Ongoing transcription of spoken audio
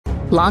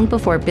Long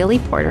before Billy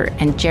Porter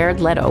and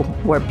Jared Leto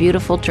wore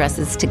beautiful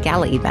dresses to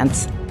gala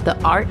events,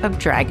 the art of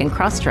drag and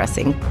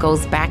cross-dressing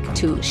goes back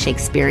to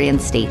Shakespearean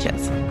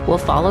stages. We'll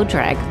follow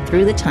drag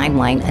through the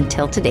timeline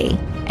until today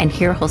and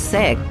hear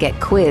Jose get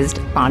quizzed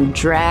on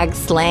drag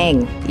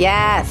slang.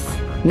 Yes!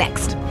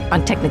 Next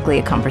on Technically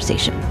a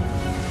Conversation.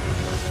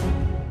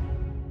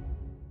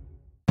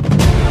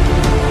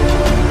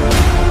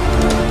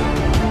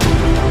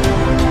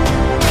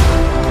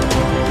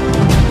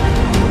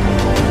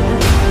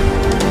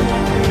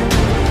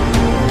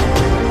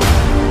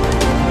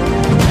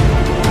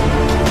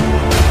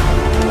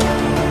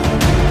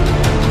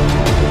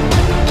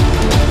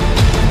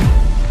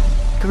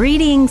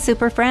 Greetings,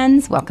 super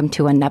friends. Welcome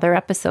to another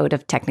episode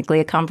of Technically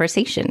a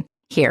Conversation.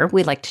 Here,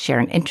 we like to share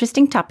an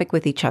interesting topic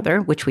with each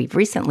other, which we've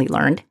recently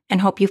learned, and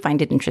hope you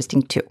find it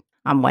interesting too.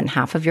 I'm one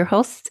half of your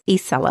hosts,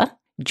 Isela.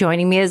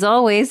 Joining me as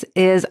always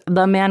is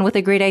the man with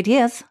the great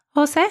ideas,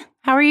 Jose.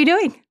 How are you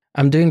doing?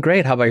 I'm doing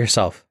great. How about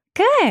yourself?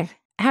 Good.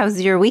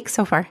 How's your week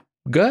so far?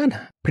 Good.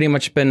 Pretty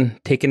much been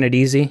taking it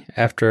easy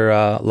after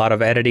a lot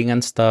of editing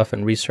and stuff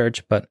and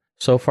research, but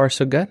so far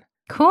so good.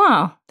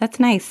 Cool. That's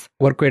nice.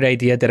 What great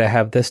idea did I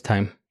have this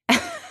time?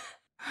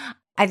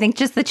 I think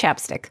just the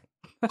chapstick.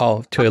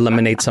 Oh, to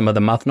eliminate some of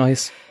the mouth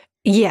noise?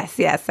 Yes,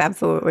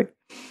 absolutely.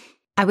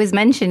 I was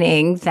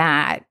mentioning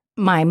that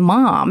my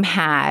mom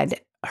had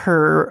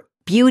her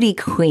beauty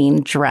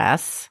queen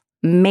dress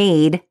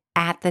made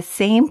at the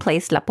same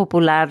place, La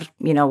Popular,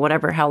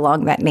 whatever, how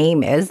long that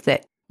name is,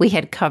 that we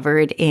had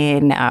covered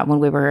in when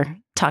we were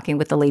talking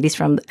with the ladies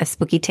from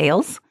Spooky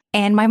Tales.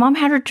 And my mom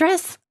had her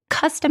dress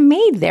custom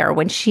made there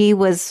when she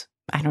was,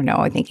 I don't know,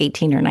 I think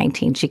 18 or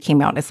 19. She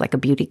came out as like a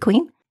beauty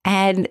queen.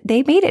 And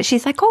they made it.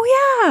 She's like,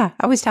 oh, yeah.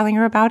 I was telling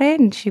her about it.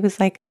 And she was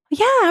like,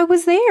 yeah, I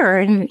was there.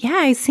 And yeah,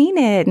 I seen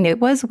it. And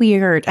it was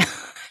weird. It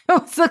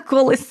was the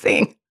coolest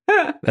thing.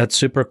 That's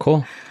super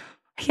cool.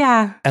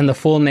 Yeah. And the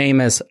full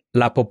name is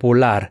La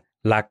Popular,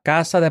 La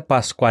Casa de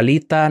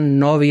Pascualita,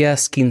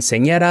 Novias,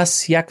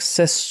 Quinceañeras y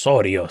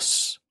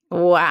Accesorios.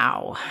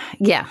 Wow.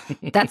 Yeah.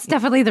 That's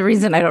definitely the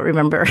reason I don't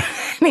remember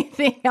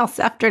anything else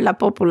after La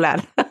Popular.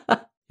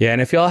 Yeah.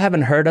 And if y'all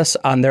haven't heard us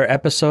on their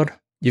episode,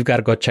 you've got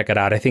to go check it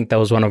out. I think that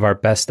was one of our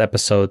best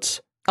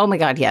episodes. Oh my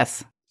God,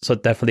 yes. So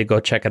definitely go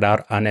check it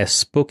out on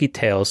Spooky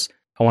Tales.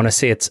 I want to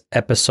say it's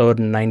episode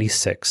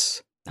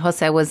 96.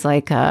 Jose was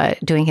like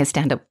doing his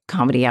stand-up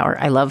comedy hour.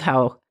 I love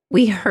how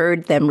we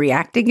heard them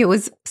reacting. It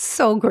was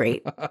so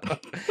great.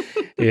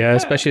 Yeah,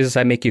 especially as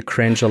I make you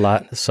cringe a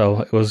lot. So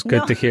it was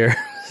good to hear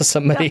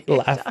somebody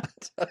laugh.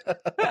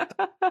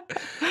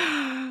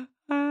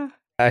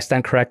 I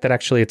stand corrected.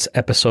 Actually, it's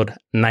episode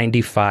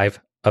 95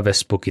 of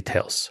Spooky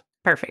Tales.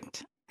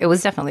 Perfect. It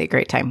was definitely a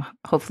great time.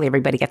 Hopefully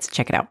everybody gets to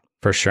check it out.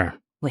 For sure.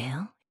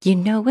 Well, you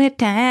know what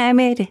time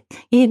it is.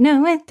 You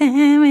know what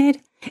time it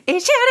is.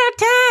 It's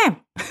shout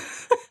out time.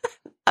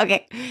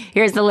 Okay,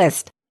 here's the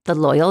list. The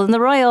Loyal and the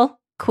Royal,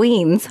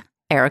 Queens,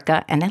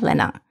 Erica and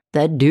Elena.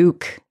 The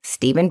Duke,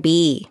 Stephen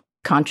B.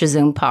 Contra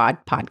Zoom Pod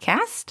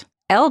Podcast,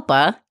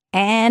 Elba,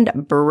 and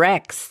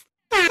Brex.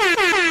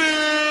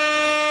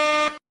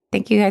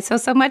 Thank you guys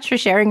so much for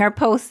sharing our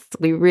posts.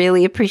 We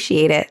really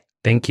appreciate it.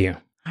 Thank you.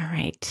 All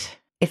right.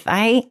 If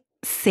I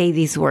say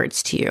these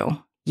words to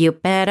you, you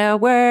better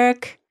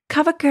work,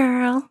 cover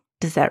girl.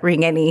 Does that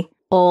ring any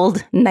old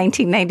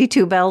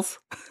 1992 bells?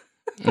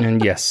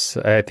 And yes,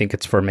 I think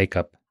it's for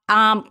makeup.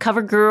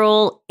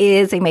 CoverGirl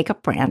is a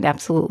makeup brand.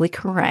 Absolutely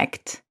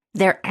correct.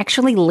 They're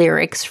actually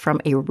lyrics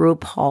from a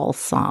RuPaul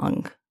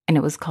song, and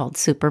it was called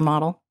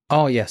Supermodel.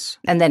 Oh, yes.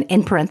 And then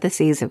in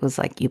parentheses, it was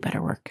like, you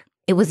better work.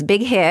 It was a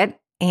big hit.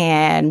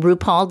 And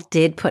RuPaul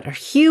did put a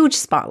huge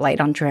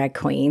spotlight on drag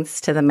queens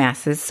to the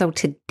masses. So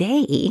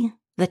today,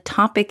 the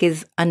topic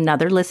is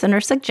another listener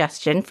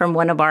suggestion from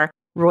one of our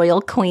royal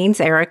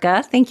queens,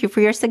 Erica. Thank you for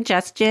your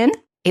suggestion.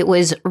 It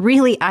was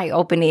really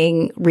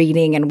eye-opening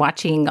reading and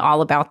watching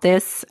all about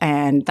this.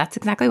 And that's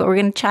exactly what we're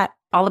going to chat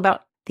all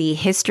about, the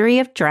history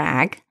of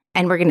drag.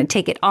 And we're going to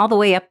take it all the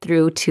way up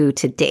through to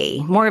today.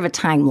 More of a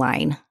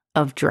timeline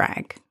of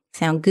drag.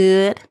 Sound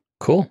good?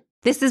 Cool.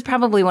 This is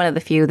probably one of the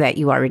few that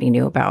you already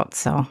knew about,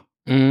 so.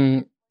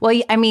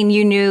 Well, I mean,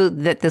 you knew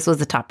that this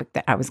was a topic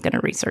that I was going to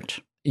research.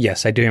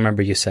 Yes, I do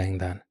remember you saying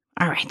that.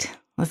 All right,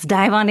 let's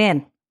dive on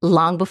in.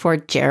 Long before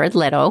Jared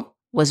Leto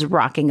was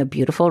rocking a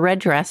beautiful red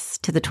dress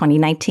to the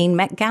 2019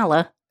 Met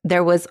Gala,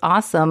 there was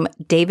awesome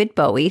David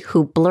Bowie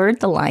who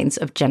blurred the lines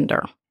of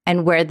gender.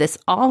 And where this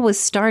all was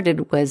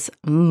started was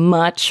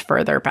much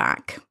further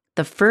back.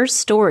 The first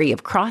story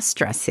of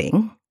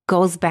cross-dressing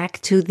goes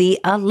back to the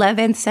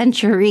 11th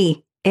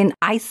century. In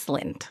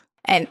Iceland.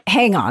 And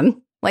hang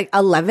on, like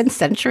 11th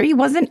century?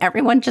 Wasn't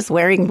everyone just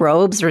wearing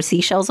robes or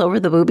seashells over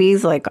the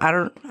boobies? Like, I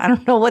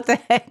don't know what the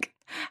heck.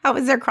 How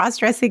was there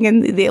cross-dressing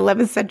in the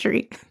 11th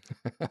century?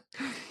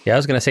 Yeah, I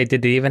was going to say,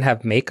 did they even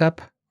have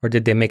makeup? Or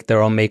did they make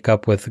their own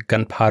makeup with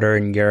gunpowder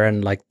and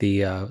urine like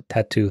the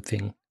tattoo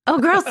thing? Oh,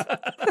 gross.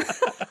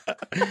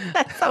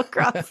 That's so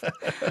gross.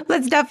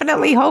 Let's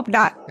definitely hope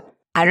not.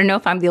 I don't know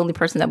if I'm the only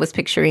person that was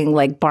picturing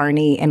like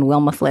Barney and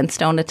Wilma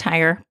Flintstone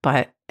attire,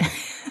 but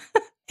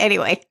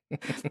Anyway,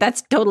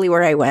 that's totally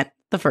where I went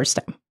the first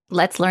time.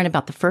 Let's learn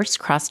about the first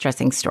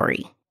cross-dressing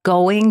story.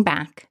 Going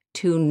back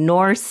to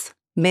Norse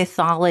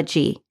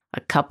mythology,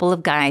 a couple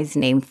of guys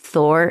named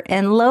Thor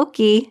and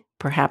Loki.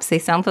 Perhaps they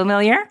sound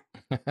familiar?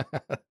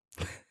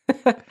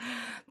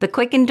 The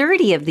quick and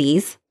dirty of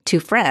these two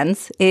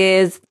friends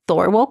is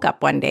Thor woke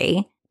up one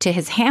day to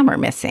his hammer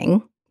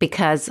missing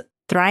because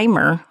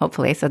Thrymer,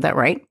 hopefully I said that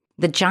right,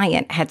 the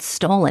giant had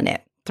stolen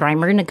it.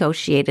 Thrymer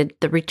negotiated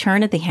the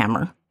return of the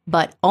hammer,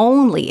 but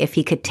only if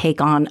he could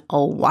take on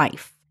a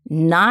wife.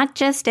 Not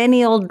just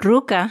any old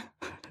Druka.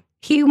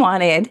 He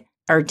wanted,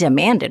 or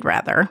demanded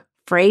rather,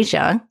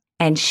 Freyja,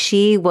 and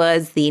she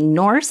was the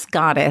Norse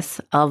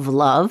goddess of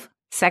love,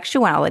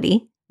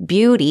 sexuality,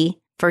 beauty,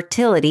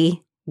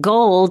 fertility,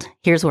 gold,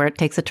 here's where it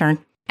takes a turn,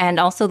 and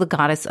also the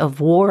goddess of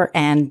war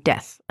and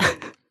death.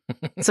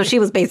 So she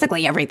was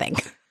basically everything.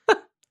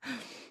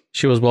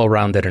 She was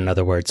well-rounded, in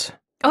other words.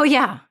 Oh,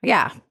 yeah.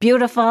 Yeah.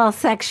 Beautiful,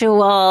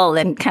 sexual,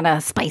 and kind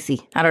of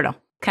spicy. I don't know.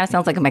 Kind of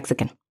sounds like a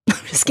Mexican.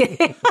 I'm just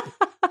kidding.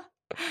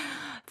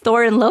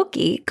 Thor and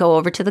Loki go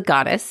over to the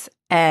goddess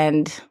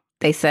and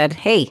they said,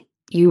 hey,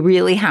 you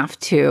really have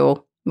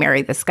to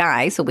marry this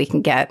guy so we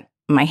can get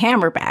my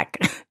hammer back.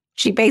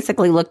 She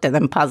basically looked at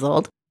them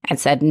puzzled and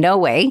said, no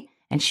way.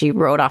 And she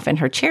rode off in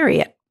her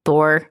chariot.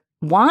 Thor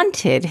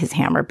wanted his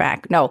hammer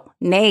back.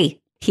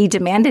 Nay, he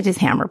demanded his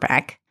hammer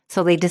back.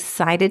 So they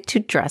decided to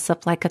dress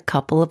up like a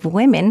couple of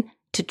women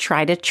to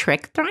try to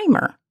trick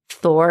Thrymer.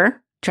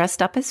 Thor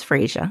dressed up as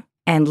Freyja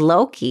and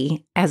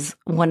Loki as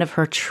one of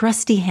her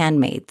trusty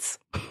handmaids.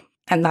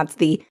 And that's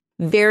the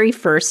very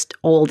first,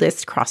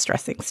 oldest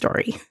cross-dressing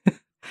story.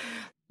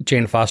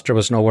 Jane Foster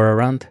was nowhere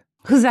around?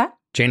 Who's that?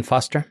 Jane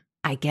Foster?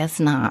 I guess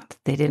not.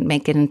 They didn't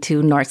make it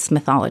into Norse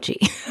mythology.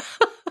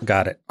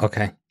 Got it.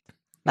 Okay.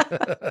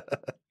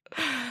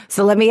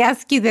 So let me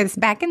ask you this.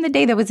 Back in the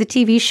day, there was a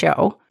TV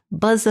show,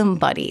 Bosom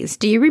Buddies.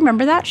 Do you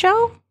remember that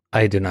show?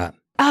 I do not.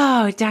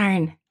 Oh,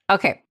 darn.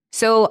 Okay.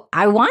 So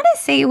I want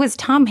to say it was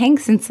Tom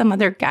Hanks and some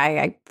other guy.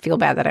 I feel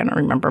bad that I don't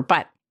remember.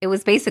 But it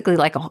was basically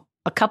like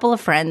a couple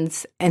of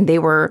friends, and they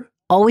were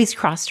always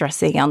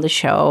cross-dressing on the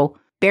show.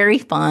 Very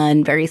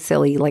fun, very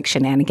silly, like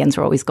shenanigans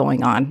were always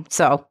going on.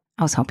 So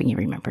I was hoping you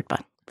remembered,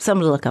 but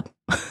something to look up.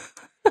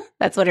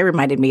 That's what it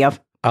reminded me of.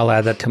 I'll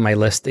add that to my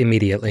list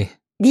immediately.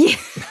 Yeah,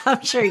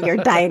 I'm sure you're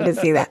dying to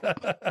see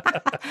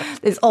that.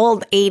 This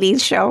old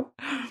 80s show.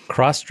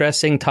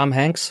 Cross-dressing Tom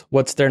Hanks?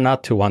 What's there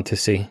not to want to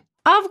see?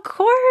 Of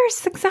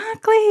course,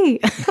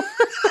 exactly.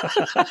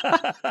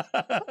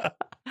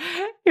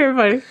 You're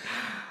funny.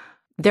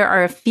 There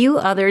are a few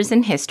others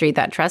in history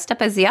that dressed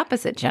up as the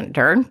opposite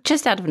gender,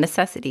 just out of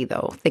necessity,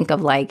 though. Think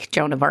of like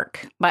Joan of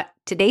Arc. But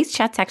today's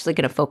chat's actually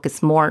going to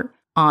focus more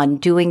on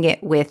doing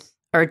it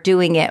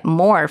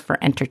more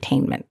for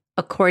entertainment.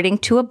 According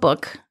to a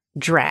book,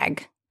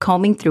 Drag,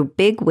 Combing Through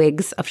Big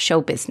Wigs of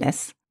Show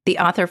Business, the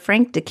author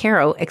Frank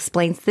DeCaro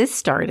explains this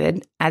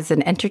started as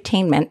an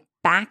entertainment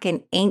back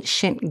in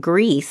ancient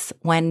Greece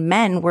when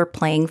men were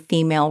playing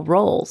female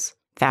roles.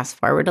 Fast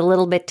forward a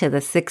little bit to the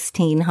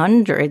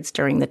 1600s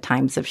during the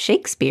times of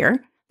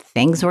Shakespeare,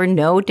 things were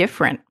no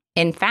different.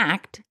 In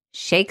fact,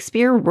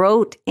 Shakespeare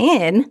wrote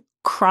in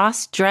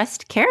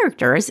cross-dressed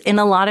characters in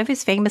a lot of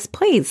his famous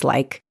plays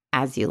like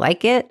As You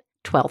Like It,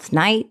 Twelfth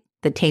Night,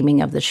 The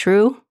Taming of the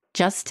Shrew,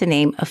 just to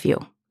name a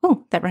few.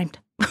 Oh, that rhymed.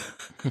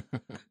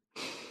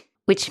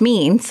 Which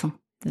means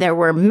there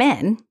were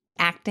men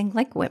acting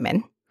like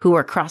women who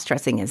were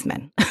cross-dressing as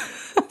men.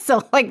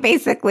 So like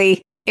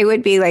basically it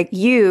would be like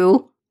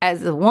you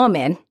as a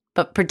woman,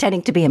 but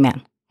pretending to be a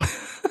man.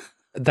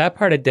 That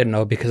part I didn't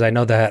know because I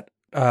know that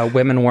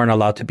women weren't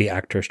allowed to be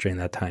actors during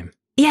that time.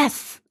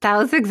 Yes, that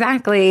was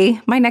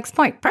exactly my next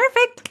point.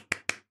 Perfect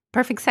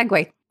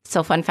segue.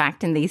 So fun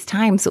fact, in these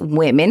times,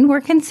 women were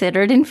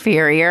considered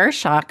inferior,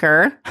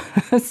 shocker.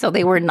 So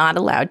they were not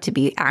allowed to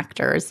be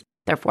actors.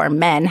 Therefore,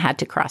 men had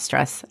to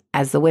cross-dress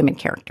as the women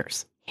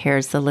characters.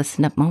 Here's the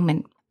listen up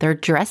moment. Their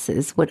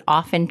dresses would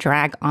often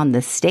drag on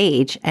the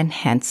stage, and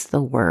hence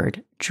the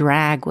word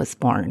drag was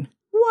born.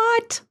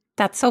 What?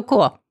 That's so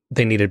cool.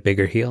 They needed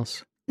bigger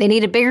heels.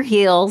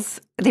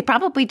 They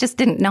probably just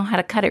didn't know how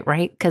to cut it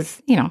right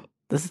because,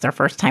 this is their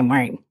first time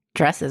wearing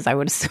dresses, I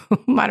would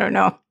assume. I don't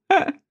know.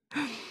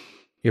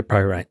 You're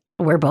probably right.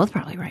 We're both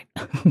probably right.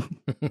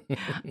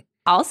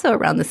 Also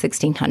around the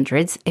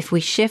 1600s, if we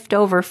shift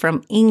over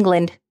from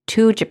England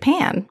to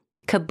Japan,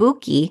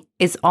 kabuki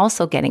is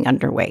also getting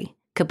underway.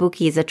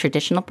 Kabuki is a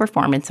traditional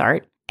performance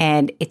art,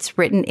 and it's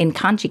written in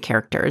kanji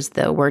characters,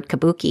 the word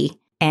kabuki.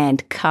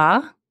 And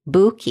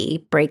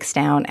kabuki breaks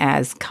down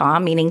as ka,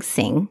 meaning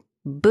sing,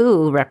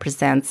 bu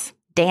represents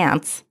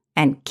dance,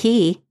 and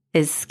ki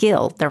is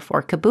skill.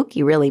 Therefore,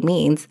 kabuki really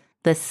means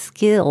the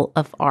skill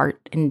of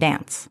art and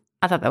dance.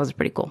 I thought that was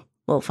pretty cool.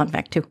 Little fun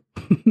fact, too.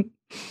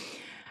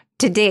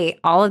 Today,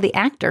 all of the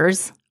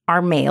actors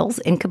are males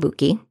in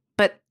kabuki,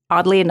 but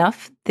oddly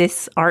enough,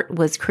 this art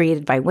was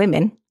created by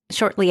women.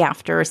 Shortly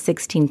after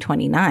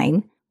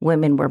 1629,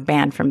 women were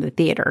banned from the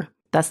theater,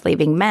 thus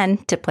leaving men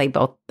to play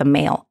both the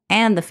male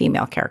and the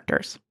female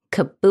characters.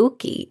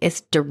 kabuki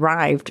is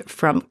derived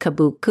from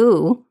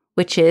kabuku,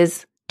 which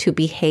is to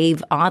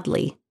behave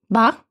oddly.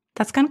 Bah,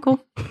 that's kind of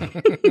cool.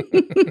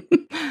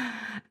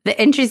 The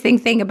interesting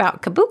thing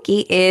about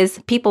kabuki is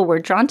people were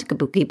drawn to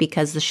kabuki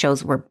because the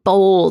shows were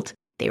bold,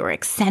 they were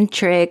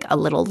eccentric, a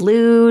little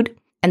lewd,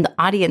 and the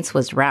audience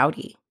was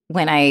rowdy.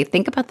 When I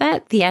think about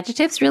that, the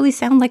adjectives really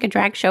sound like a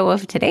drag show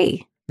of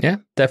today. Yeah,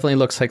 definitely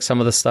looks like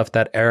some of the stuff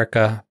that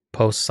Erica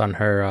posts on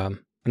her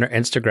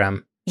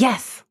Instagram.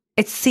 Yes,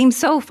 it seems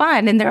so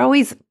fun, and they're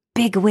always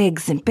big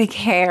wigs and big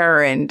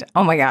hair, and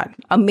oh my God,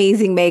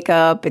 amazing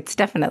makeup. It's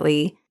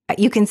definitely,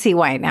 you can see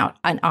why now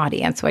an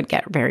audience would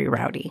get very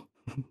rowdy.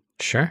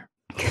 Sure.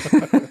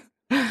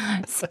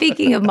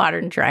 Speaking of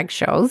modern drag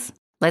shows,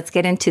 let's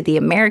get into the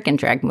American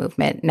drag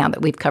movement now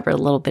that we've covered a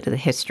little bit of the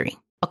history.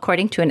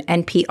 According to an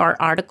NPR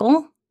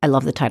article, I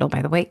love the title,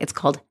 by the way, it's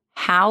called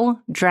How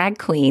Drag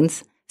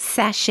Queens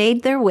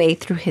Sashayed Their Way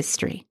Through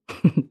History.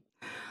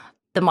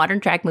 The modern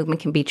drag movement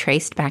can be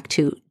traced back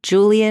to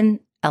Julian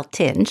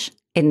Eltinge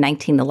in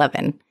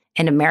 1911,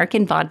 an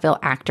American vaudeville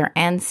actor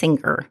and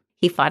singer.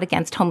 He fought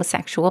against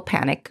homosexual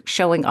panic,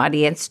 showing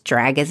audience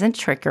drag isn't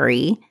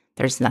trickery.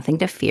 There's nothing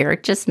to fear,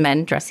 just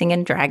men dressing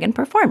in drag and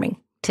performing.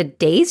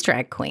 Today's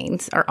drag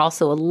queens are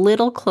also a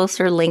little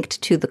closer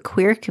linked to the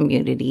queer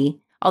community,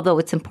 although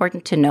it's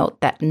important to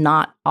note that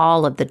not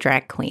all of the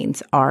drag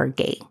queens are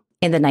gay.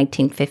 In the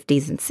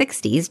 1950s and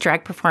 60s,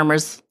 drag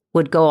performers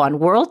would go on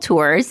world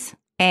tours,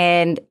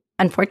 and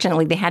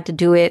unfortunately, they had to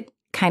do it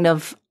kind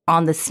of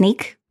on the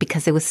sneak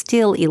because it was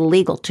still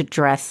illegal to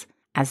dress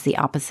as the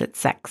opposite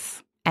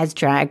sex. As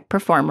drag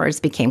performers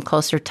became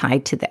closer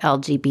tied to the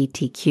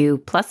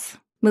LGBTQ plus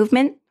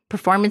movement,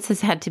 performances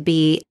had to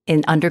be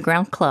in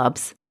underground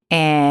clubs,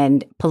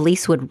 and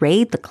police would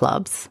raid the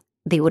clubs.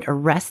 They would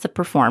arrest the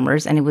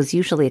performers, and it was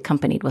usually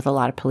accompanied with a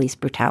lot of police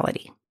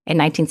brutality. In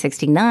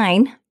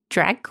 1969,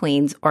 drag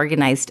queens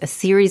organized a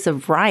series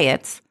of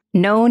riots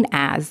known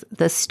as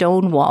the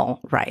Stonewall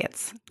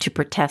Riots to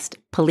protest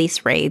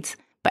police raids,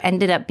 but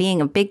ended up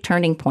being a big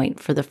turning point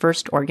for the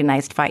first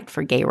organized fight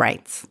for gay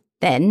rights.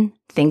 Then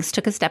things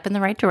took a step in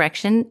the right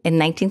direction. In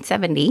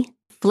 1970,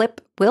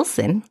 Flip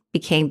Wilson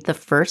became the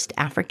first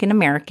African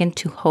American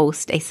to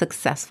host a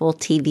successful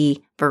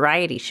TV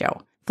variety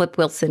show. Flip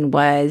Wilson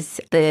was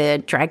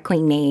the drag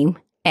queen name,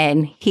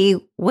 and he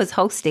was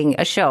hosting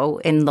a show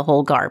in the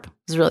whole garb. It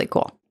was really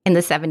cool. In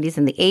the 70s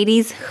and the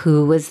 80s,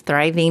 who was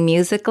thriving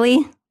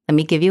musically? Let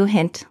me give you a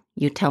hint.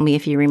 You tell me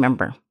if you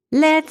remember.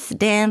 Let's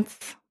dance.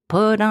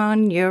 Put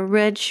on your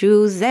red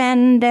shoes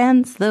and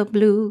dance the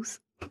blues.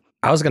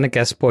 I was going to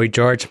guess Boy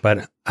George,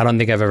 but I don't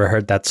think I've ever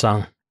heard that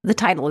song. The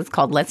title is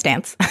called Let's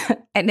Dance,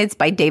 and it's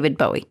by David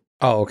Bowie.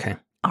 Oh, okay.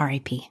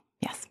 R.I.P.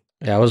 Yes.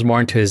 Yeah, I was more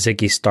into his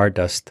Ziggy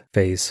Stardust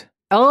phase.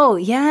 Oh,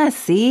 yeah.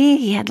 See,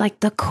 he had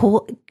like the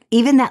cool,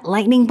 even that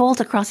lightning bolt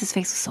across his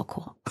face was so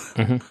cool.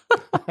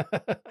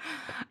 Mm-hmm.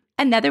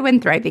 Another one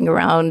thriving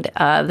around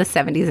the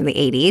 70s and the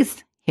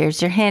 80s.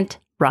 Here's your hint.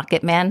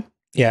 Rocket Man.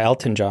 Yeah,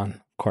 Elton John,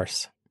 of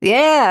course.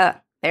 Yeah,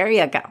 there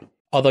you go.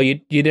 Although you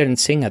didn't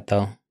sing it,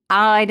 though.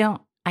 I don't.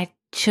 I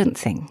shouldn't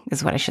sing,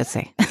 is what I should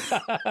say.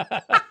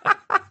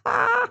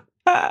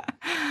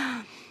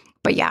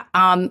 But yeah,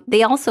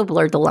 they also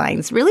blurred the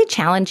lines, really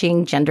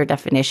challenging gender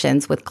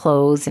definitions with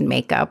clothes and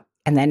makeup.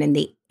 And then in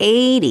the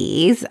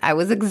 80s, I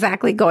was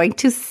exactly going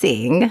to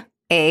sing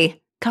a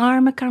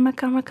Karma, Karma,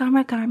 Karma,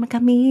 Karma, Karma,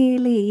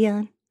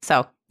 Chameleon.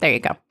 So there you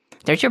go.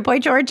 There's your Boy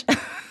George.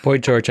 Boy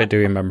George, I do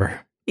remember.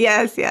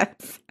 Yes,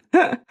 yes.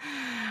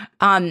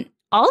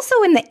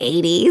 Also in the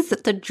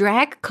 80s, the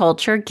drag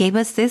culture gave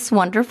us this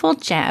wonderful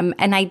gem,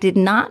 and I did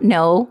not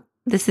know,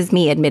 this is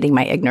me admitting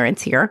my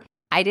ignorance here,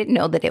 I didn't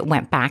know that it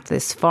went back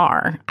this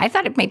far. I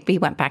thought it maybe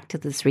went back to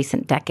this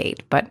recent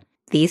decade, but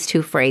these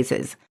two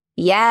phrases,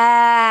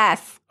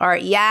 yes, or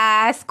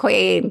yes,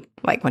 queen,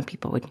 like when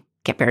people would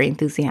get very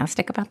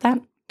enthusiastic about that,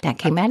 that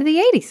came out of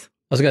the 80s.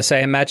 I was going to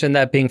say, imagine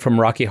that being from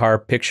Rocky Horror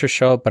Picture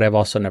Show, but I've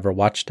also never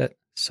watched it,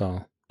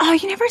 so. Oh,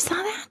 you never saw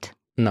that?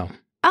 No.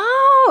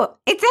 Oh,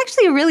 it's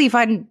actually a really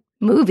fun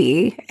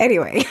movie.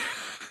 Anyway,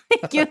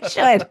 you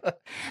should.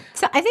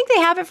 So I think they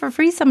have it for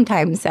free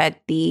sometimes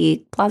at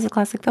the Plaza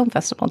Classic Film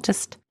Festival.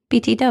 Just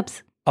BT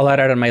dubs. I'll add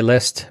it on my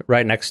list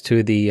right next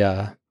to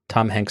the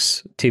Tom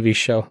Hanks TV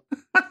show.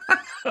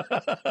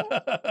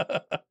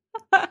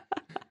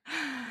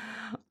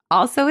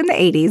 Also in the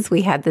 80s,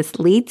 we had this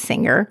lead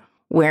singer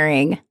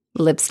wearing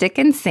lipstick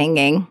and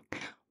singing,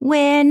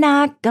 "We're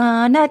not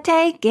gonna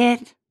take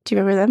it." Do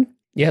you remember them?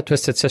 Yeah,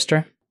 Twisted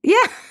Sister.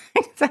 Yeah,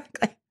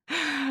 exactly.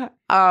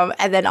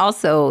 And then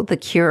also The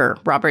Cure.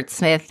 Robert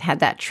Smith had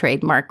that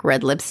trademark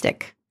red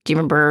lipstick. Do you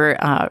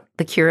remember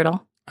The Cure at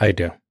all? I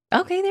do.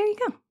 Okay, there you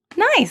go.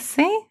 Nice.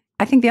 See?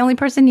 I think the only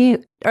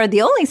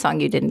song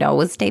you didn't know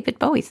was David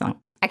Bowie's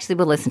song. Actually,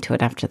 we'll listen to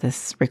it after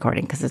this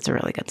recording because it's a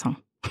really good song.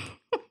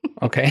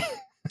 Okay.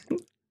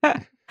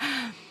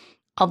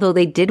 Although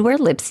they did wear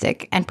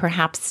lipstick and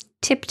perhaps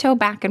tiptoe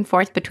back and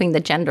forth between the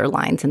gender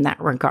lines in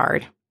that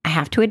regard, I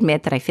have to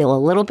admit that I feel a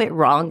little bit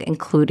wrong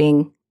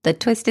including the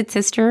Twisted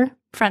Sister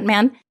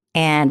frontman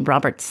and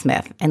Robert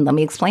Smith. And let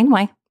me explain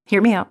why.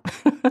 Hear me out.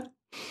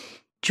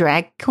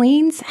 Drag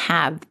queens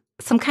have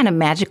some kind of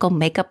magical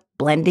makeup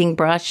blending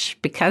brush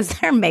because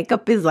their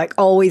makeup is like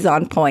always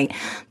on point.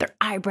 Their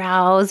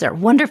eyebrows are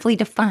wonderfully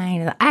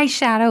defined. The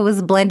eyeshadow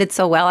is blended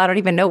so well, I don't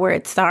even know where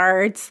it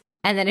starts.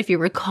 And then if you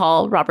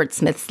recall, Robert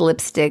Smith's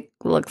lipstick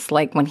looks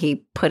like when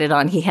he put it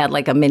on, he had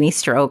like a mini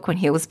stroke when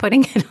he was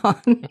putting it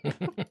on.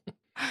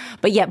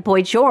 But yet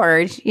Boy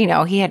George, he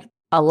had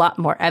a lot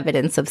more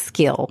evidence of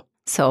skill.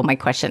 So my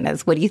question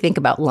is, what do you think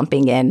about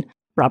lumping in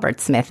Robert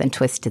Smith and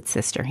Twisted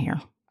Sister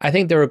here? I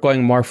think they were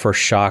going more for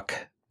shock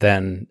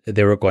than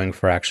they were going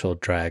for actual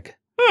drag.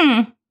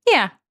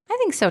 Yeah, I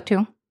think so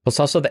too.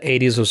 Plus also the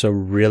 80s was a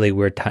really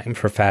weird time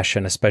for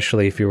fashion,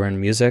 especially if you were in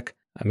music.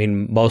 I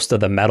mean, most of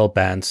the metal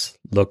bands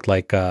looked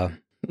like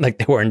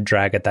they were in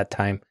drag at that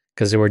time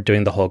because they were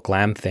doing the whole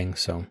glam thing.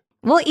 So,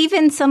 well,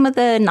 even some of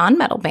the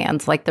non-metal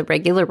bands like the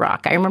regular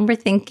rock, I remember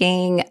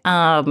thinking,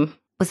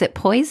 was it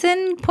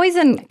Poison?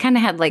 Poison kind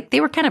of had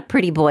they were kind of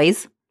pretty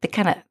boys. They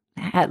had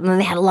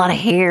a lot of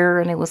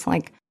hair and it was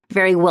like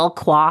very well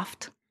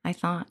coiffed, I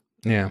thought.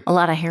 Yeah. A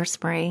lot of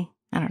hairspray.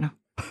 I don't know.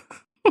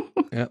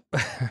 Yep.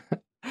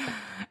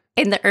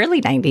 In the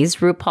early 90s,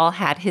 RuPaul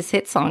had his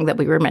hit song that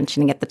we were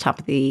mentioning at the top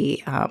of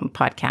the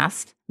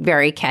podcast.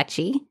 Very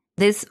catchy.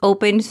 This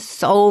opened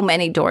so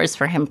many doors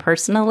for him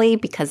personally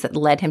because it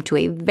led him to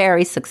a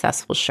very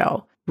successful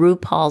show,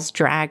 RuPaul's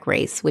Drag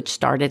Race, which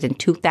started in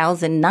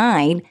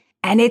 2009,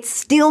 and it's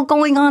still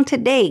going on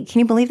today. Can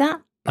you believe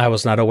that? I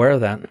was not aware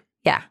of that.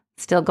 Yeah,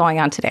 still going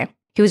on today.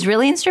 He was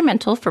really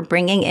instrumental for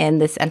bringing in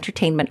this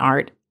entertainment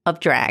art of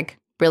drag,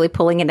 really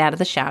pulling it out of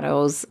the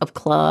shadows of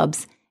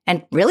clubs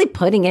and really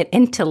putting it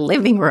into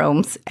living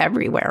rooms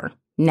everywhere.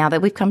 Now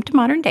that we've come to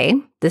modern day,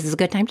 this is a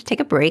good time to take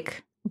a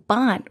break.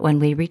 But when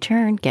we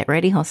return, get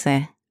ready,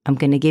 Jose. I'm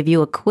going to give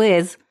you a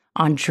quiz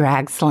on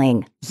drag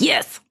slang.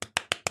 Yes!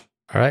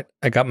 All right.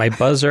 I got my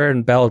buzzer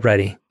and bell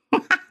ready.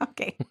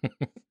 Okay.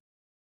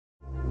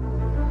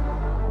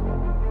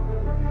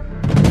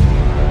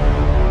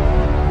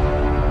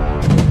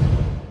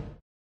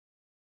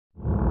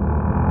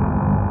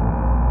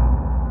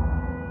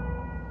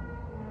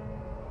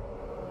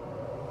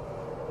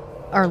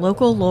 Are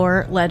local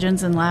lore,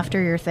 legends, and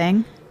laughter your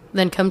thing?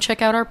 Then come check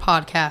out our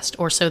podcast,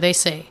 Or So They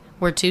Say,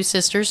 where two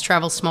sisters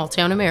travel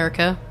small-town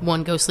America,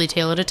 one ghostly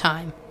tale at a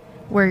time.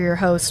 We're your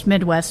hosts,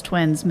 Midwest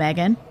twins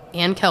Megan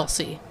and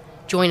Kelsey.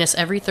 Join us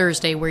every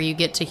Thursday where you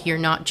get to hear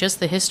not just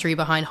the history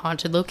behind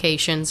haunted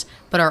locations,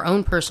 but our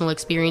own personal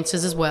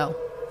experiences as well.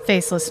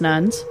 Faceless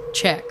nuns.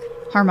 Check.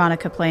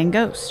 Harmonica playing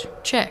ghost.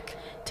 Check.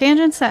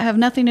 Tangents that have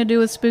nothing to do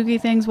with spooky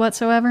things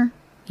whatsoever?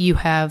 You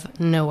have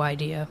no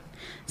idea.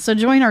 So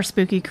join our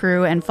spooky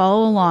crew and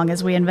follow along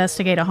as we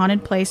investigate a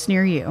haunted place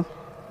near you.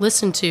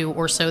 Listen to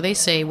Or So They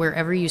Say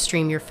wherever you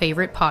stream your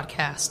favorite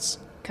podcasts.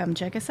 Come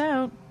check us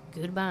out.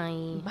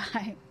 Goodbye.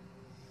 Bye.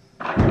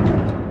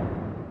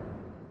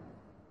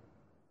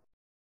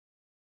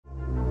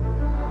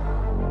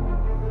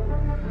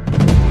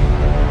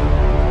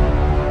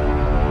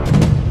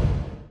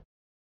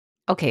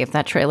 Okay, if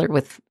that trailer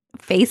with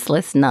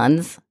faceless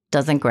nuns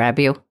doesn't grab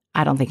you,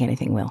 I don't think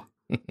anything will.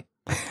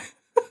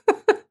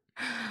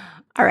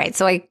 All right,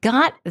 so I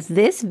got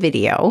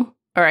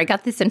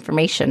this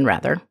information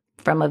rather,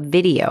 from a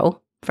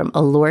video from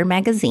Allure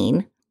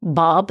magazine.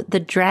 Bob the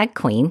drag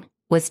queen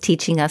was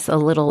teaching us a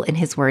little, in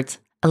his words,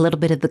 a little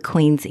bit of the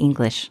Queen's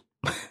English.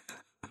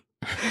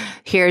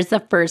 Here's the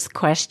first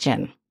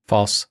question.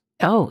 False.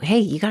 Oh, hey,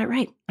 you got it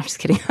right. I'm just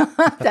kidding.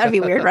 That'd be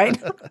weird, right?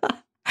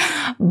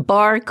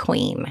 Bar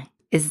queen.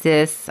 Is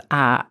this,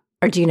 or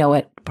do you know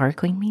what bar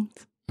queen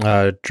means?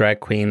 Drag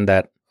queen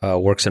that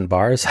works in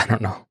bars? I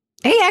don't know.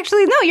 Hey,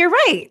 actually, no, you're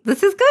right.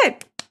 This is good.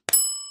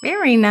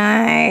 Very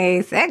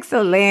nice.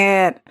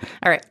 Excellent.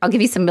 All right, I'll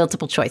give you some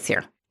multiple choice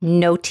here.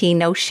 No tea,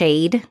 no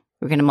shade.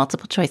 We're going to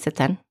multiple choice it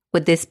then.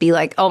 Would this be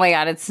like, oh my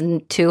God, it's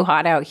too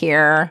hot out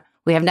here.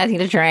 We have nothing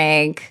to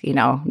drink,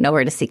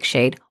 nowhere to seek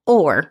shade.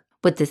 Or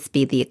would this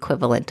be the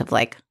equivalent of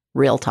like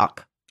real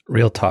talk?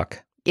 Real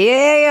talk.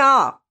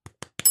 Yeah.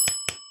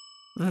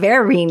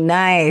 Very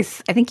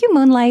nice. I think you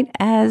moonlight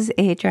as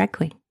a drag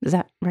queen. Is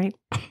that right?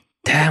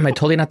 Damn, I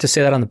told you not to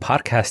say that on the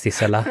podcast,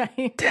 Isela.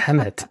 Right. Damn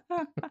it.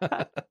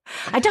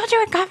 I told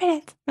you in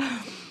confidence.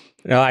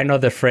 No, I know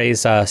the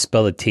phrase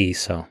spill the tea,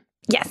 so.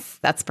 Yes,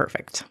 that's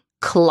perfect.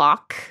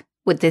 Clock.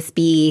 Would this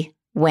be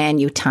when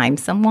you time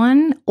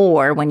someone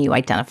or when you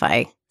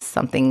identify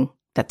something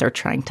that they're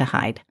trying to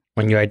hide?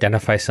 When you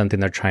identify something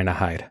they're trying to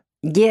hide.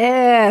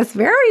 Yes,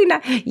 very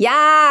nice.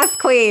 Yes,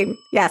 queen.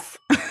 Yes.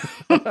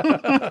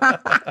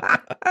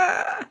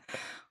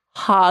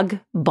 Hog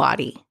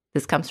body.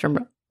 This comes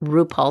from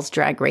RuPaul's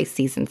Drag Race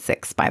Season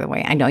 6, by the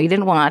way. I know you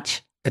didn't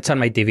watch. It's on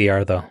my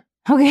DVR, though.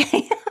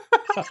 Okay.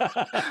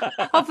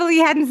 Hopefully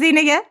you hadn't seen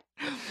it yet.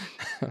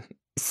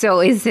 So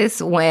is this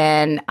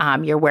when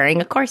you're wearing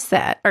a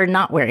corset or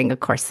not wearing a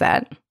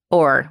corset,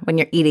 or when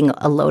you're eating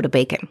a load of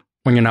bacon?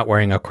 When you're not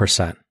wearing a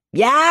corset.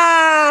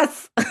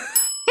 Yes!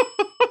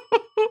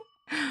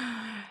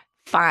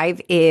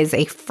 5 is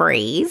a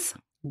phrase.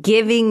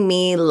 giving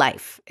me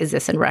life. Is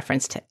this in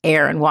reference to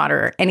air and water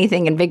or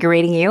anything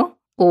invigorating you?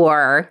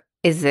 Or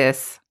is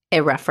this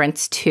a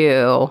reference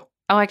to,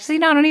 oh, actually,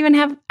 no,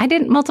 I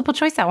didn't multiple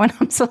choice that one.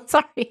 I'm so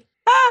sorry.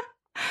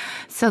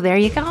 So there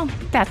you go.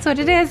 That's what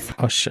it is.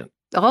 Oh, shit.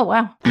 Oh,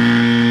 wow.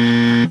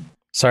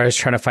 Sorry, I was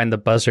trying to find the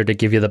buzzer to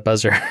give you the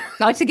buzzer.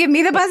 Oh, to give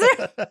me the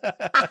buzzer?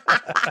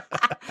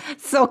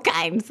 So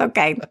kind, so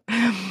kind.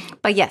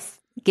 But yes,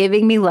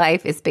 giving me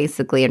life is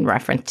basically in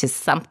reference to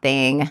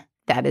something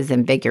that is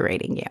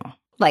invigorating you.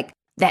 Like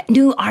that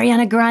new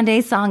Ariana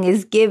Grande song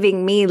is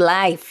giving me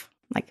life.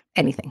 Like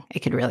anything. It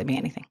could really be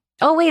anything.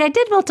 Oh, wait, I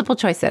did multiple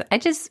choice it. I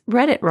just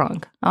read it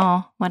wrong.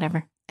 Oh,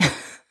 whatever.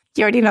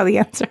 You already know the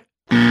answer.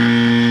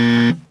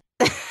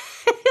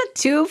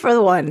 2 for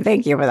the 1.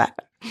 Thank you for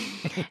that.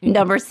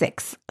 Number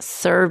 6,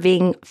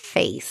 serving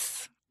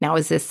face. Now,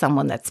 is this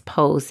someone that's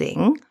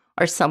posing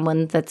or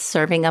someone that's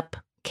serving up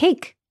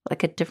cake?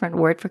 Like a different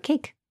word for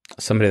cake.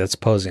 Somebody that's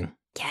posing.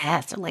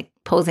 Yes, or like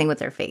posing with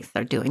their face.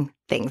 They're doing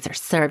things. They're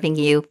serving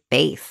you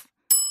face.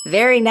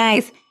 Very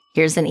nice.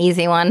 Here's an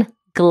easy one.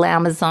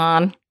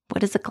 Glamazon.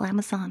 What is a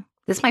glamazon?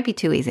 This might be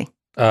too easy.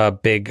 A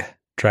big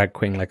drag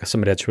queen, like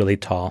somebody that's really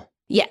tall.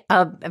 Yeah,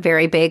 a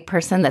very big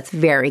person that's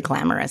very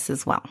glamorous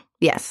as well.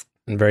 Yes.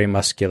 And very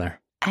muscular.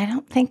 I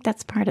don't think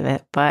that's part of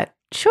it, but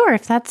sure,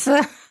 if that's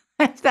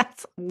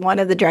one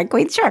of the drag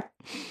queens, sure.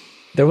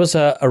 There was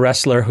a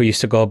wrestler who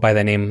used to go by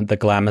the name The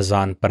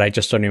Glamazon, but I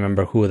just don't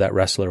remember who that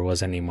wrestler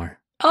was anymore.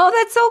 Oh,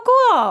 that's so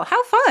cool.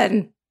 How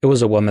fun. It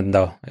was a woman,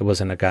 though. It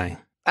wasn't a guy.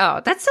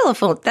 Oh, that's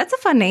a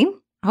fun name.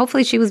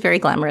 Hopefully she was very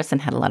glamorous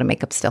and had a lot of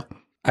makeup still.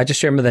 I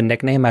just remember the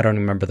nickname. I don't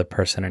remember the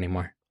person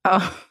anymore.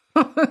 Oh,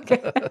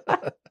 okay.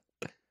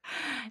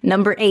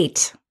 Number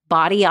 8,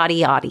 body,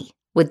 oddy, oddy.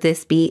 Would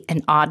this be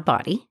an odd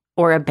body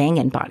or a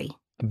banging body?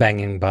 A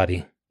banging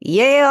body.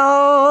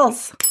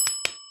 Yes!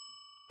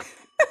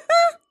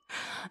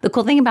 The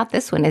cool thing about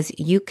this one is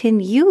you can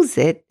use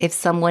it if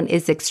someone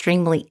is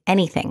extremely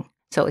anything.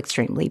 So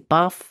extremely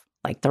buff,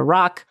 like The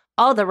Rock.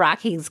 Oh, The Rock,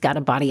 he's got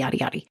a body,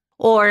 oddy, oddy.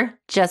 Or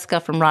Jessica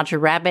from Roger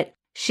Rabbit,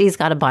 she's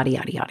got a body,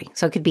 oddy, oddy.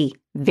 So it could be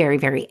very,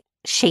 very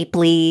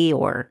shapely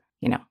or,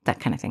 that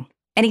kind of thing.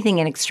 Anything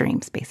in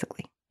extremes,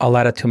 basically. I'll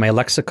add it to my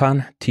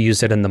lexicon to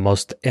use it in the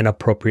most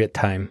inappropriate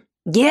time.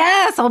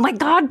 Yes. Oh my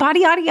God.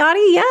 Body, oddy, oddy.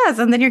 Yes.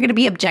 And then you're going to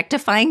be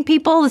objectifying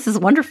people. This is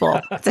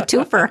wonderful. It's a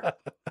twofer.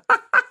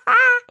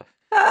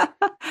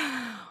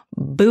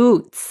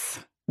 Boots.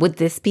 Would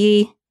this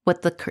be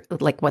what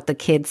the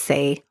kids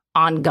say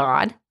on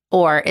God?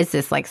 Or is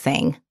this like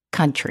saying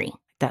country?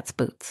 That's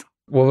boots.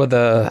 What were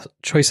the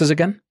choices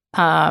again?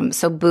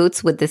 So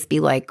boots, would this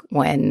be like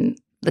when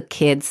the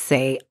kids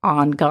say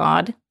on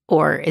God?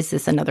 Or is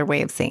this another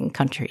way of saying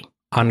country?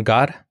 On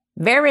God?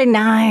 Very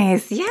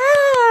nice.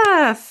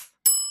 Yes.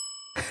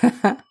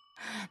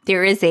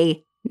 There is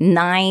a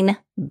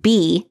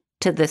 9B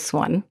to this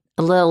one.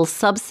 A little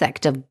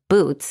subsect of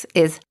boots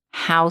is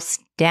house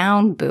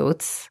down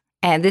boots.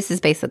 And this is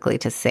basically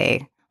to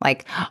say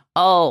like,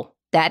 oh,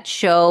 that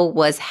show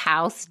was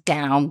house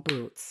down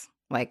boots.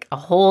 Like a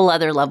whole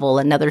other level,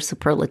 another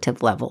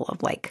superlative level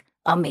of like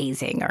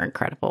amazing or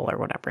incredible or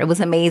whatever. It was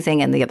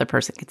amazing. And the other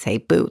person could say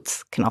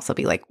boots can also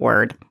be like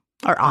word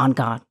or on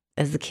God,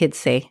 as the kids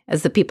say,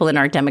 as the people in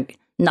our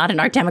not in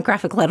our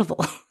demographic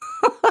level,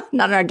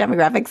 not in our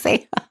demographic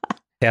say.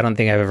 Yeah, I don't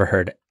think I've ever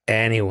heard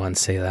anyone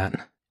say that.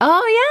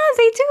 Oh, yeah,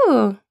 they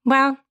do.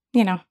 Well,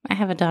 I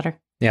have a daughter.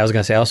 Yeah, I was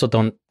going to say, I also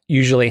don't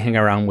usually hang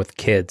around with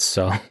kids,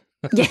 so.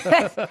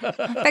 Yeah,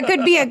 that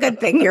could be a good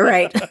thing. You're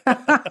right.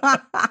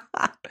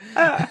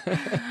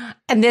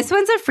 And this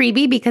one's a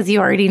freebie because you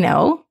already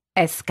know.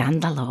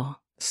 Escándalo.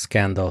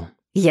 Scandal.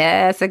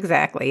 Yes,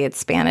 exactly. It's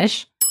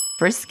Spanish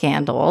for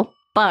scandal.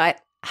 But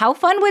how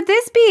fun would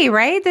this be,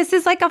 right? This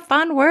is like a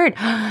fun word.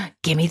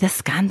 Give me the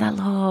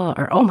scándalo.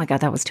 Or, oh my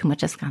God, that was too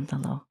much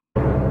escándalo.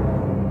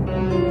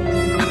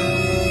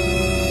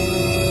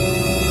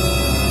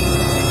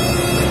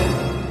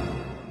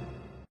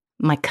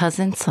 My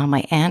cousin saw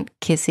my aunt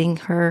kissing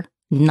her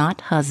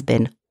not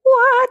husband.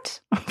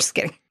 What? I'm just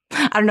kidding.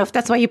 I don't know if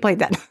that's why you played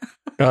that.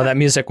 No, that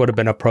music would have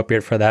been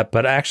appropriate for that,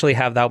 but I actually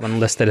have that one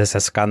listed as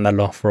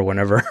escándalo for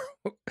whenever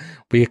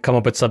we come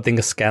up with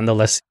something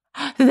scandalous.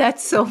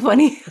 That's so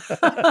funny.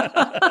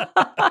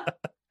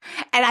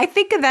 And I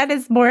think of that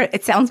as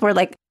it sounds more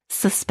like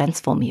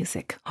suspenseful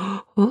music.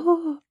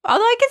 Although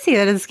I can see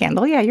that as a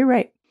scandal. Yeah, you're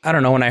right. I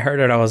don't know. When I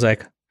heard it, I was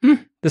like,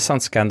 this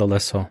sounds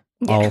scandalous, so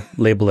I'll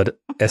label it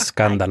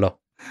escándalo.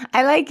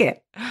 I like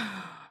it.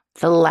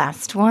 The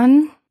last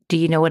one. Do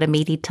you know what a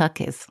meaty tuck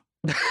is?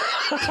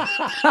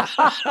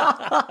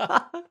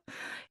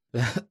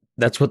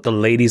 That's what the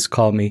ladies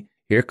call me.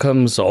 Here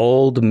comes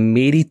old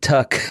meaty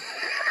tuck.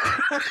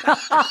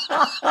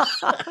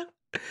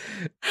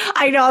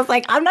 I know. I was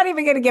like, I'm not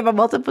even going to give a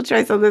multiple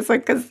choice on this one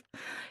because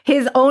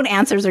his own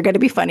answers are going to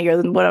be funnier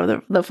than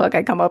whatever the fuck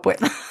I come up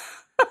with.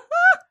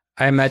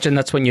 I imagine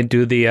that's when you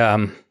do the, I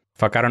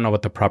don't know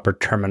what the proper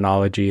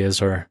terminology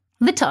is or...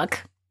 The tuck.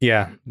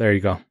 Yeah, there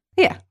you go.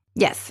 Yeah.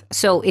 Yes.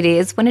 So it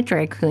is when a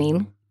drag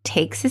queen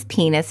takes his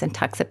penis and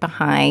tucks it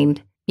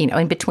behind,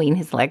 in between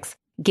his legs,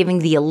 giving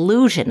the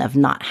illusion of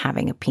not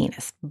having a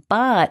penis.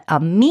 But a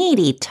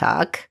meaty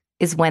tuck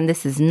is when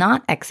this is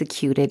not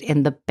executed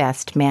in the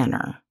best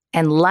manner.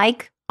 And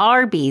like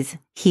Arby's,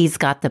 he's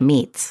got the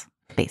meats,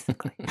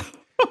 basically.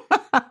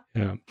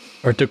 Yeah.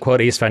 Or to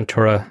quote Ace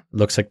Ventura,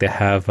 looks like they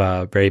have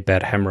very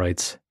bad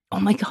hemorrhoids. Oh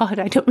my God,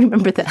 I don't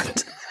remember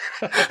that.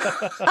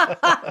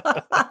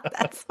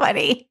 That's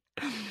funny.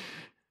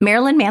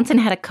 Marilyn Manson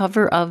had a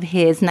cover of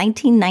his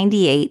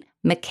 1998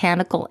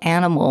 Mechanical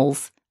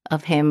Animals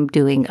of him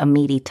doing a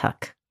meaty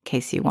tuck, in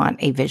case you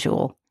want a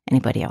visual.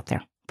 Anybody out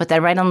there? Put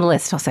that right on the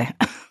list, I'll say.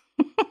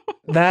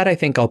 That I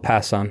think I'll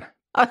pass on.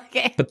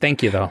 Okay. But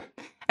thank you, though.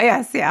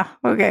 Yes, yeah.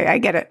 Okay, I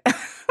get it.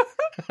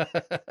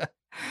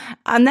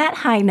 On that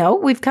high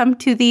note, we've come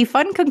to the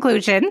fun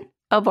conclusion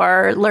of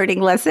our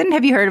learning lesson.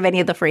 Have you heard of any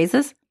of the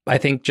phrases? I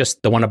think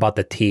just the one about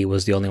the tea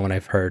was the only one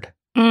I've heard.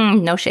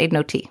 No shade,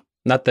 no tea.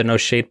 Not the no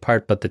shade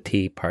part, but the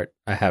tea part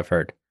I have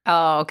heard.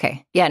 Oh,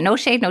 okay. Yeah, no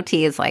shade, no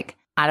tea is like,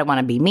 I don't want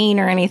to be mean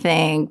or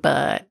anything,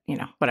 but,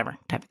 whatever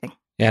type of thing.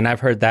 And I've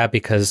heard that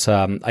because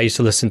I used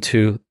to listen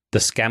to the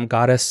Scam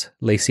Goddess,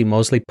 Lacey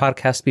Mosley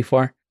podcast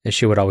before, and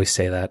she would always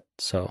say that.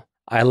 So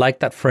I like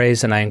that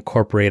phrase and I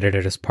incorporated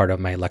it as part of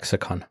my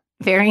lexicon.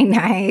 Very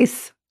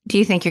nice. Do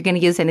you think you're going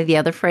to use any of the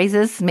other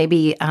phrases?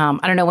 Maybe, I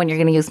don't know when you're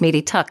going to use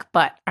meaty tuck,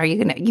 but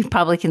you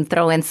probably can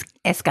throw in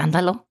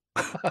escándalo,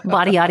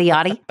 body, yaddy,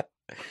 yaddy.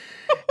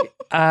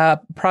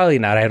 Probably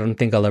not. I don't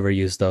think I'll ever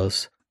use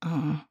those.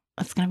 Oh,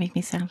 that's going to make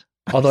me sad.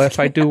 Although if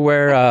I do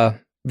wear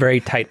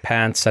very tight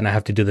pants and I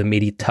have to do the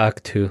meaty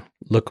tuck to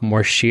look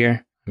more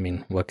sheer, I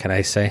mean, what can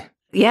I say?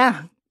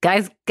 Yeah,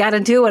 guys got to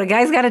do what a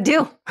guy's got to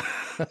do.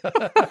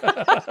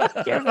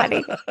 You're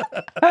funny.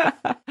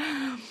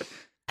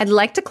 I'd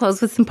like to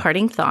close with some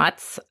parting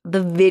thoughts.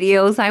 The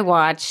videos I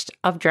watched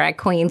of drag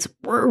queens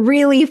were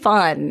really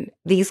fun.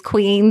 These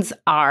queens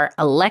are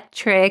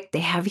electric. They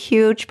have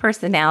huge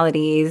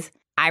personalities.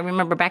 I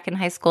remember back in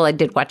high school, I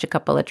did watch a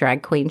couple of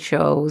drag queen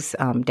shows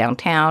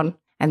downtown,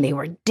 and they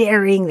were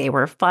daring. They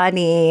were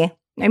funny.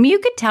 I mean, you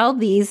could tell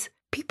these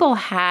people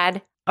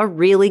had a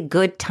really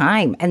good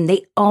time, and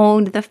they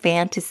owned the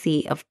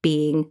fantasy of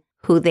being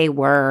who they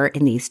were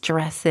in these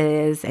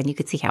dresses. And you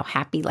could see how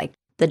happy, like,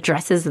 the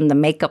dresses and the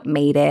makeup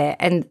made it.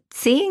 And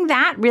seeing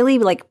that really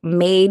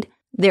made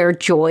their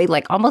joy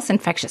almost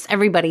infectious.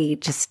 Everybody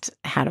just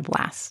had a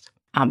blast.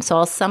 So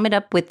I'll sum it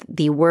up with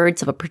the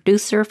words of a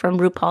producer from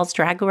RuPaul's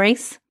Drag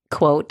Race.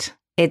 Quote,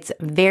 "It's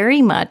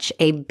very much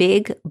a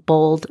big,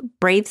 bold,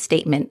 brave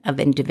statement of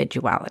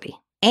individuality."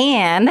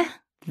 And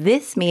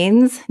this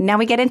means now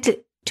we get into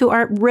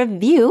our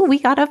review. We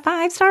got a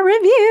 5-star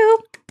review.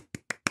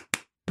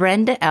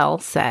 Brenda L.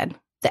 said,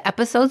 "The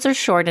episodes are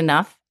short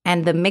enough,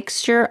 and the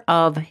mixture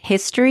of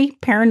history,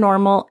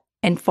 paranormal,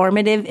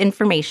 informative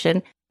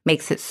information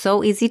makes it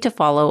so easy to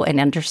follow and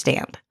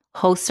understand.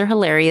 Hosts are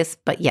hilarious,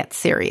 but yet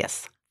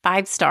serious.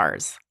 5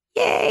 stars.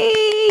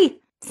 Yay!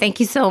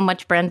 Thank you so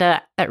much,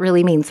 Brenda. That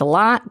really means a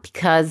lot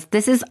because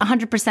this is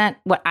 100%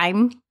 what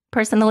I'm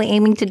personally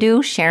aiming to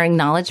do, sharing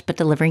knowledge, but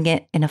delivering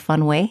it in a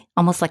fun way,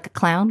 almost like a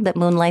clown that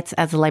moonlights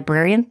as a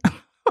librarian,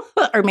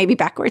 or maybe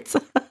backwards.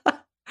 I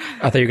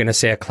thought you were going to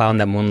say a clown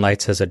that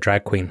moonlights as a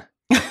drag queen.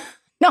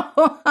 No,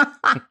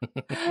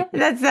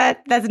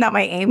 that's not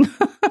my aim.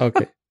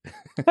 Okay.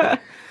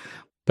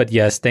 But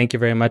yes, thank you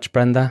very much,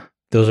 Brenda.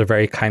 Those are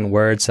very kind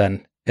words,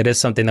 and it is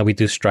something that we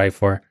do strive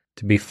for,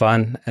 to be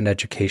fun and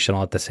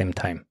educational at the same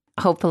time.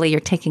 Hopefully you're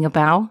taking a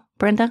bow,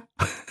 Brenda.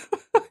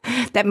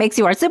 That makes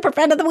you our super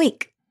friend of the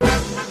week.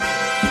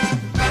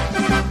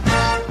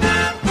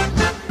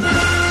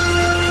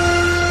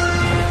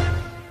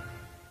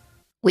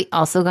 We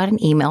also got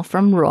an email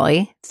from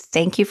Roy.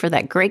 Thank you for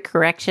that great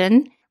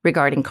correction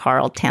regarding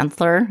Carl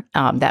Tanzler.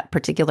 That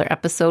particular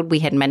episode, we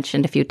had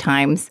mentioned a few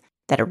times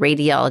that a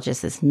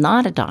radiologist is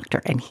not a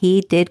doctor, and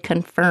he did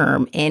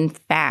confirm, in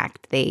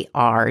fact, they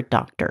are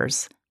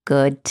doctors.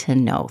 Good to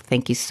know.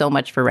 Thank you so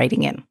much for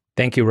writing in.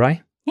 Thank you, Roy.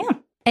 Yeah.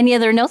 Any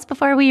other notes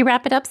before we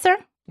wrap it up, sir?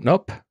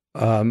 Nope.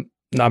 No,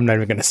 I'm not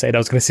even going to say it. I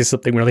was going to say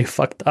something really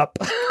fucked up.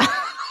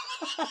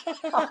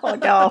 Oh,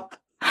 no.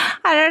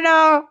 I don't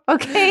know.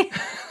 Okay.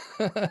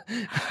 I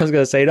was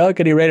going to say, no,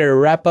 can you ready to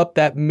wrap up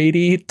that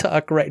meaty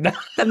talk right now?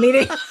 The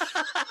meeting.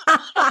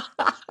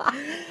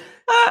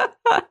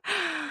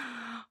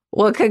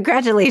 Well,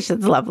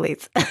 congratulations,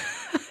 lovelies.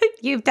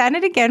 You've done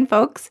it again,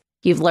 folks.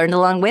 You've learned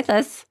along with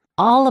us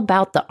all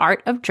about the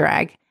art of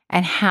drag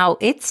and how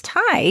its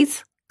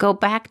ties go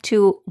back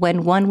to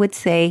when one would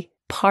say,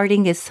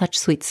 parting is such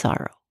sweet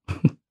sorrow.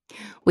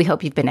 We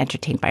hope you've been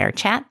entertained by our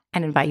chat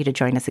and invite you to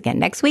join us again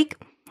next week.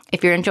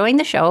 If you're enjoying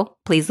the show,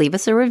 please leave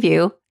us a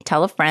review,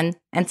 tell a friend,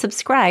 and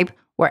subscribe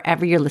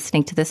wherever you're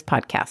listening to this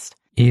podcast.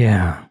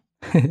 Yeah.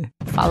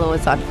 Follow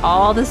us on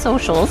all the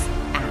socials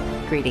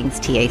at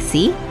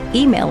GreetingsTAC.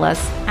 Email us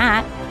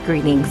at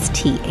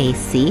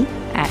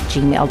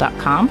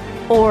greetingstac@gmail.com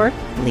or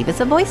leave us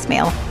a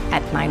voicemail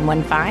at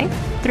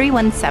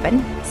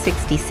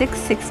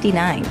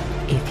 915-317-6669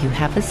 if you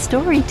have a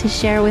story to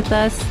share with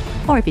us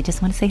or if you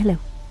just want to say hello.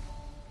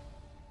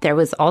 There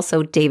was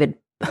also David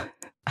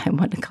I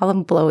want to call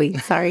him Blowy.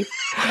 Sorry.